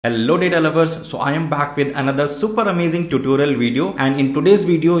Hello data lovers, so I am back with another super amazing tutorial video, and in today's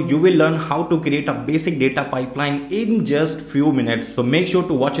video you will learn how to create a basic data pipeline in just few minutes. So make sure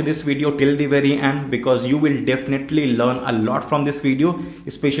to watch this video till the very end because you will definitely learn a lot from this video,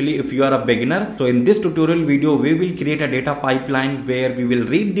 especially if you are a beginner. So in this tutorial video we will create a data pipeline where we will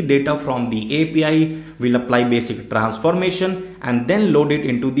read the data from the API, we'll apply basic transformation and then load it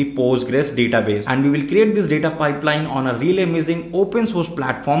into the Postgres database, and we will create this data pipeline on a really amazing open source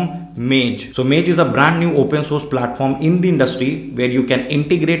platform, 𝗏. So 𝗏 is a brand new open source platform in the industry where you can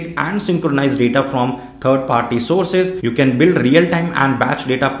integrate and synchronize data from third-party sources. You can build real-time and batch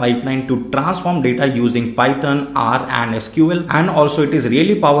data pipeline to transform data using Python, R and SQL, and also it is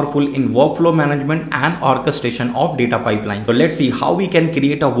really powerful in workflow management and orchestration of data pipeline. So let's see how we can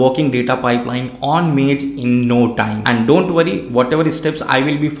create a working data pipeline on 𝗏 in no time. And don't worry, whatever steps I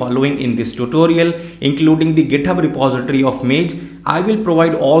will be following in this tutorial, including the GitHub repository of 𝗏, I will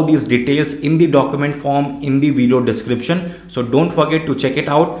provide all these details in the document form in the video description, so don't forget to check it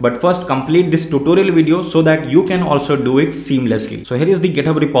out. But first complete this tutorial video so that you can also do it seamlessly. So here is the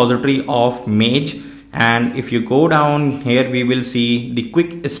GitHub repository of 𝗏, and if you go down here we will see the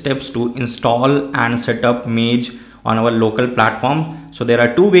quick steps to install and set up 𝗏 on our local platform. So there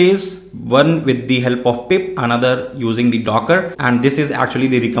are two ways, one with the help of pip, another using the Docker, and this is actually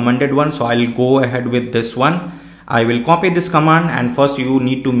the recommended one, so I'll go ahead with this one. I will copy this command, and first you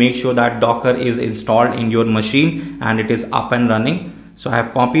need to make sure that Docker is installed in your machine and it is up and running. So I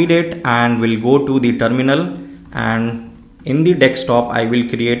have copied it and will go to the terminal, and in the desktop I will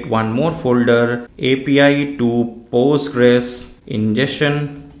create one more folder, API to Postgres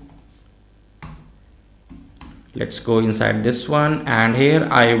ingestion. Let's go inside this one, and here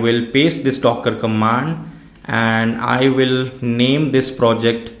I will paste this Docker command and I will name this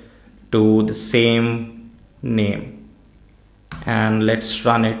project to the same name, and let's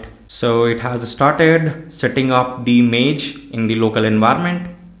run it. So it has started setting up the 𝗏 in the local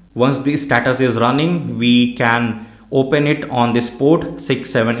environment. Once the status is running, we can open it on this port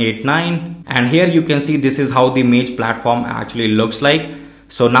 6789, and here you can see this is how the 𝗏 platform actually looks like.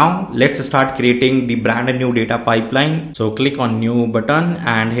 So now let's start creating the brand new data pipeline. So click on new button,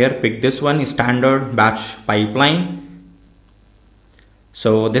 and here pick this one, standard batch pipeline.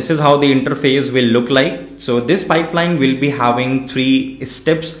 So this is how the interface will look like. So this pipeline will be having three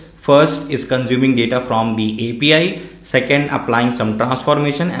steps. First is consuming data from the API, second applying some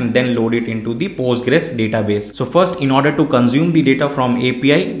transformation, and then load it into the Postgres database. So first, in order to consume the data from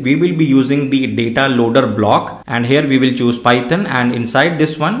API, we will be using the data loader block, and here we will choose Python, and inside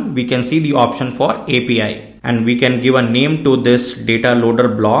this one we can see the option for API, and we can give a name to this data loader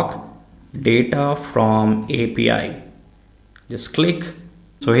block, data from API. Just click.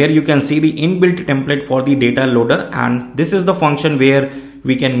 So here you can see the inbuilt template for the data loader, and this is the function where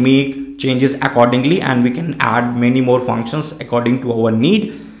we can make changes accordingly and we can add many more functions according to our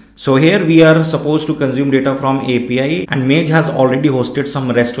need. So here we are supposed to consume data from API, and 𝗏 has already hosted some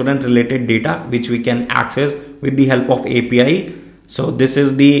restaurant related data which we can access with the help of API. So this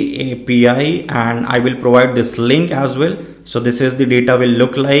is the API, and I will provide this link as well. So this is the data will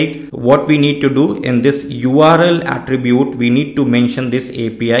look like. What we need to do in this URL attribute, we need to mention this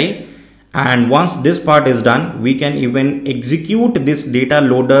API, and once this part is done, we can even execute this data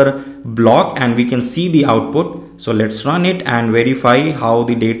loader block and we can see the output. So let's run it and verify how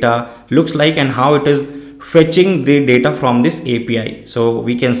the data looks like and how it is fetching the data from this API. So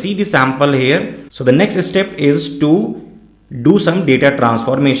we can see the sample here. So the next step is to do some data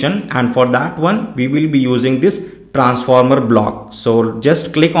transformation, and for that one we will be using this transformer block. So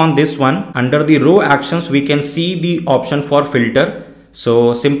just click on this one. Under the row actions we can see the option for filter.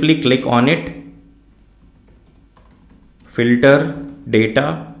 So simply click on it, filter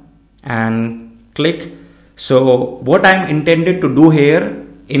data, and click. So what I'm intended to do here,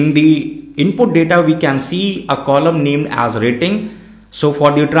 in the input data we can see a column named as rating. So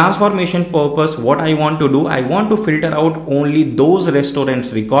for the transformation purpose, what I want to do, I want to filter out only those restaurants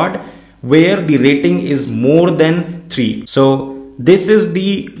record where the rating is more than 3. So this is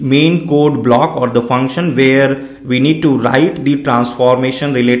the main code block or the function where we need to write the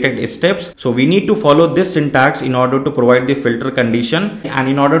transformation related steps. So we need to follow this syntax in order to provide the filter condition, and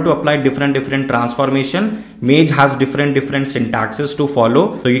in order to apply different transformation, 𝗏 has different syntaxes to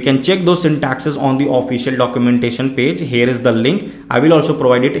follow. So you can check those syntaxes on the official documentation page. Here is the link. I will also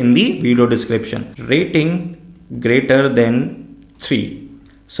provide it in the video description. Rating greater than 3.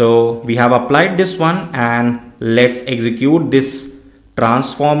 So we have applied this one, and let's execute this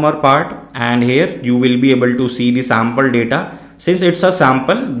transformer part, and here you will be able to see the sample data. Since it's a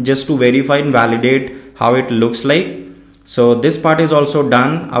sample, just to verify and validate how it looks like, So this part is also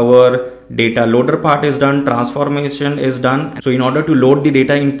done. Our data loader part is done. Transformation is done. So in order to load the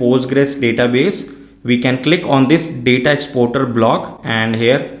data in Postgres database, we can click on this data exporter block, and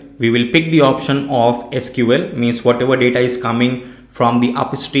here we will pick the option of SQL, means whatever data is coming from the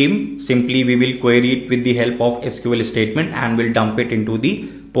upstream, simply we will query it with the help of SQL statement and will dump it into the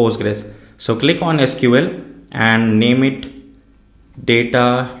Postgres. So click on SQL and name it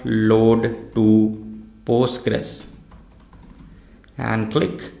data load to Postgres and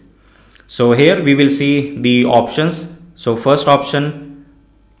click. So here we will see the options. So first option,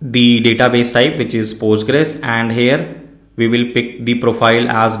 the database type, which is Postgres, and here we will pick the profile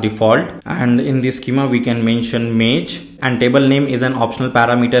as default, and in the schema we can mention Mage, and table name is an optional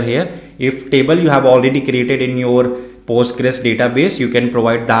parameter here. If table you have already created in your Postgres database, you can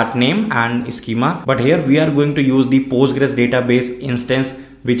provide that name and schema, but here we are going to use the Postgres database instance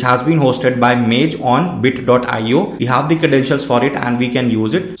which has been hosted by Mage on bit.io. We have the credentials for it and we can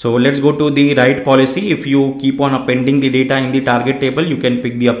use it. So let's go to the write policy. If you keep on appending the data in the target table, you can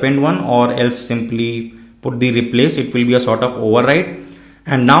pick the append one, or else simply put the replace. It will be a sort of override.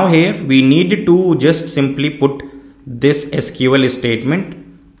 And now here we need to just simply put this SQL statement.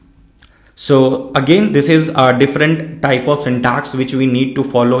 So again, this is a different type of syntax which we need to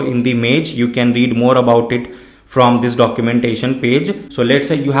follow in the Mage. You can read more about it from this documentation page. So let's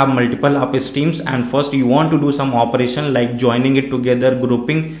say you have multiple upstreams and first you want to do some operation like joining it together,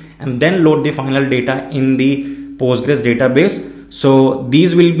 grouping, and then load the final data in the Postgres database. So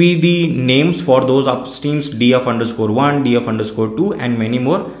these will be the names for those upstreams: df_1, df_2, and many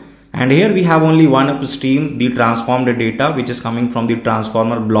more. And here we have only one upstream, the transformed data, which is coming from the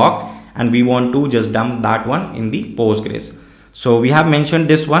transformer block, and we want to just dump that one in the Postgres. So we have mentioned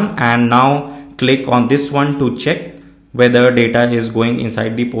this one, and now click on this one to check whether data is going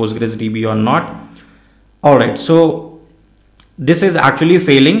inside the Postgres DB or not. Alright, so this is actually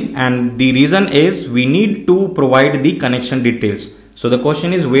failing, and the reason is we need to provide the connection details. So the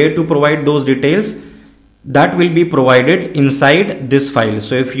question is where to provide those details. That will be provided inside this file.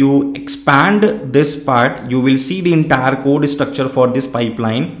 So if you expand this part, you will see the entire code structure for this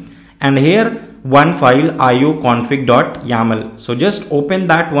pipeline, and here one file ioconfig.yaml. So just open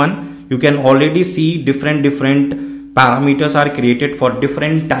that one. You can already see different parameters are created for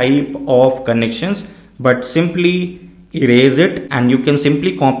different type of connections, but simply erase it and you can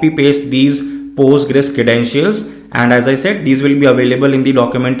simply copy paste these Postgres credentials. And as I said, these will be available in the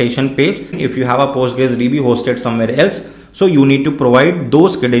documentation page if you have a Postgres DB hosted somewhere else. So you need to provide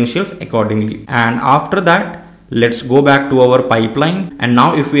those credentials accordingly. And after that, let's go back to our pipeline. And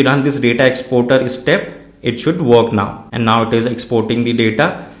now if we run this data exporter step, it should work now. And now it is exporting the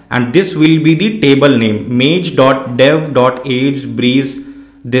data. And this will be the table name, mage.dev.age_breeze.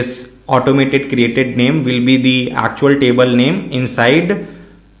 This automated created name will be the actual table name inside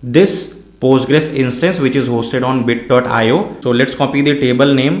this Postgres instance which is hosted on bit.io. So let's copy the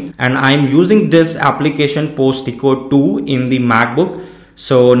table name, and I'm using this application 𝗏𝗏 2 in the MacBook.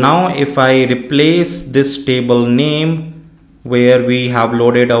 So now if I replace this table name where we have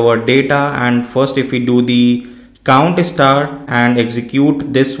loaded our data, and first if we do the count star and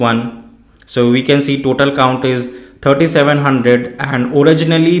execute this one, so we can see total count is 3700, and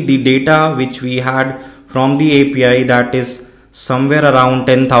originally the data which we had from the API, that is somewhere around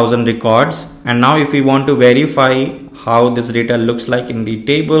 10,000 records. And now if we want to verify how this data looks like in the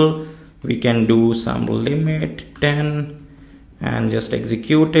table, we can do some limit 10 and just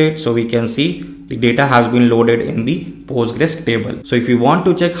execute it. So we can see the data has been loaded in the Postgres table. So if you want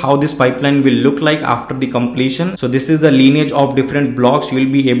to check how this pipeline will look like after the completion, so this is the lineage of different blocks you will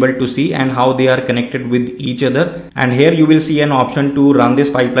be able to see and how they are connected with each other. And here you will see an option to run this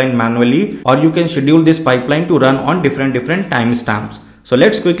pipeline manually, or you can schedule this pipeline to run on different timestamps. So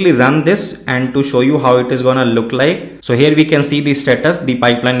let's quickly run this and to show you how it is gonna look like. So here we can see the status, the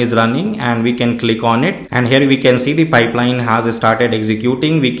pipeline is running, and we can click on it, and here we can see the pipeline has started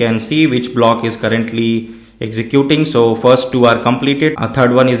executing. We can see which block is currently executing. So first two are completed, a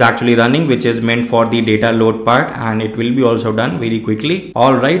third one is actually running, which is meant for the data load part, and it will be also done very quickly.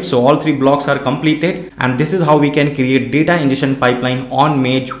 Alright, so all three blocks are completed, and this is how we can create data ingestion pipeline on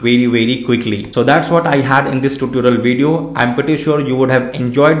Mage very quickly. So that's what I had in this tutorial video. I'm pretty sure you would have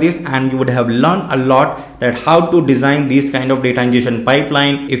enjoyed this and you would have learned a lot that how to design this kind of data ingestion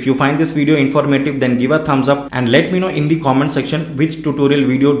pipeline. If you find this video informative, then give a thumbs up and let me know in the comment section which tutorial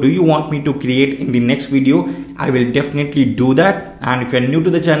video do you want me to create in the next video. I will definitely do that. And if you're new to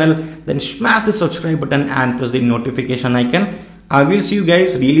the channel, then smash the subscribe button and press the notification icon. I will see you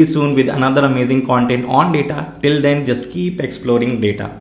guys really soon with another amazing content on data. Till then, just keep exploring data.